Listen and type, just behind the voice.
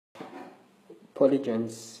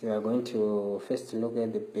polygons, we are going to first look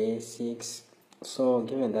at the basics. So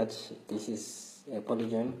given that this is a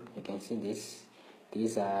polygon, you can see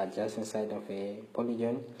these are just inside of a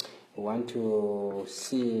polygon. We want to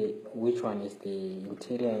see which one is the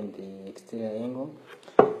interior and the exterior angle.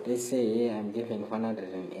 Let's say here I'm given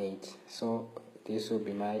 108, so this will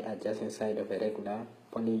be my adjacent side of a regular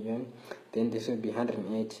polygon. Then this will be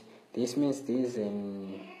 108. This means this is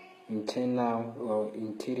an internal or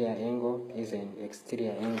interior angle, is an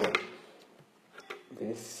exterior angle.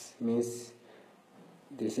 This means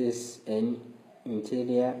this is an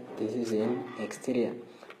interior, this is an exterior.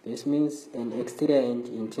 This means an exterior and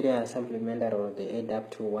interior are supplementary, or they add up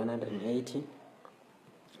to 180.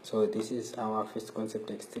 So this is our first concept: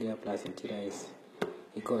 exterior plus interior is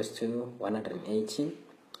equals to 180.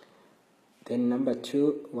 Then number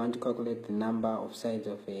 2, we want to calculate the number of sides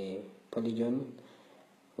of a polygon,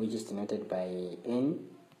 which is denoted by n.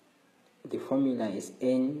 The formula is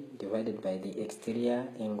n divided by the exterior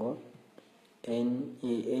angle. N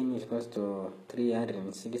is equals to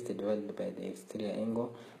 360 divided by the exterior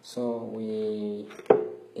angle. So we,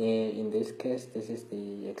 in this case, this is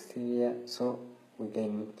the exterior, so we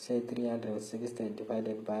can say 360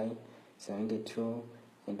 divided by 72,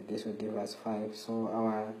 and this will give us 5. So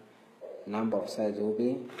our number of sides will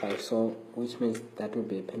be 5, so which means that will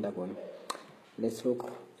be a pentagon. Let's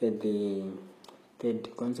look at the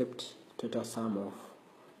third concept: total sum of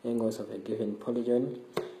angles of a given polygon.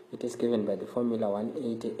 It is given by the formula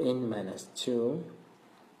 180n minus 2.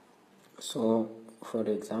 So for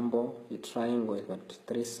example, the triangle has got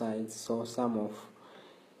 3 sides, so sum of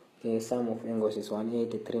angles is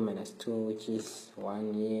 183 minus 2, which is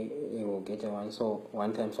 1. Here you will get a 1, so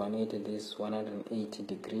 1 times 180 is 180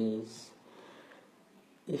 degrees.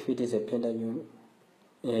 If it is a pentagon,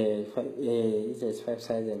 it has 5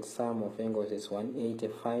 sides, and sum of angles is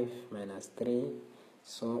 185 minus 3.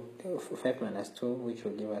 So 5 minus 2, which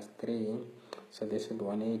will give us 3. So this will be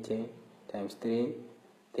 180 times 3.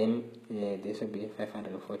 Then this will be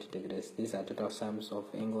 540 degrees. These are total sums of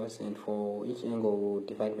angles, and for each angle we will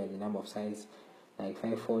divide by the number of sides, like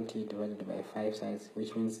 540 divided by 5 sides,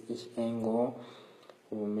 which means each angle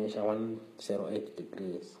will measure 108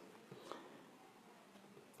 degrees.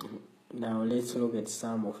 Now let's look at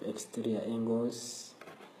sum of exterior angles.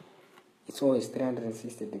 It's always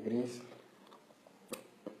 360 degrees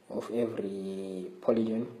of every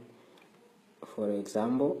polygon. For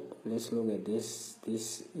example, let's look at this.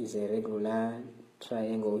 This is a regular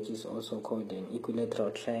triangle, which is also called an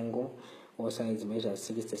equilateral triangle. All sides measure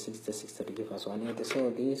 60, 60, 60 to give us 180. So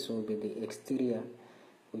this will be the exterior,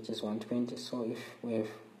 which is 120. So if we have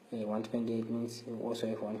 120, it means you also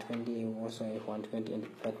have 120, you also have 120, and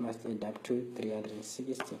that must add up to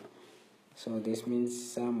 360. So this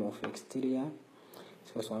means sum of exterior,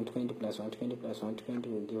 so 120 plus 120 plus 120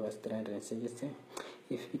 will give us 360.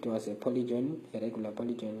 If it was a polygon, a regular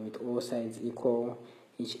polygon with all sides equal,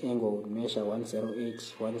 each angle would measure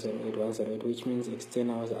 108, 108, 108, which means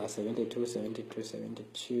externals are 72, 72,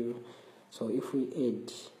 72. So if we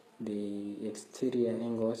add the exterior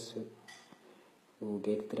angles, we will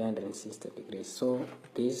get 360 degrees. So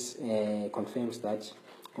this confirms that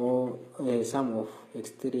sum of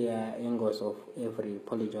exterior angles of every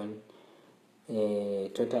polygon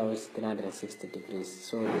total is 360 degrees.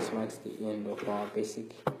 So this marks the end of our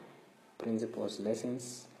basic principles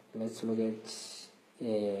lessons. Let's look at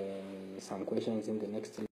some questions in the next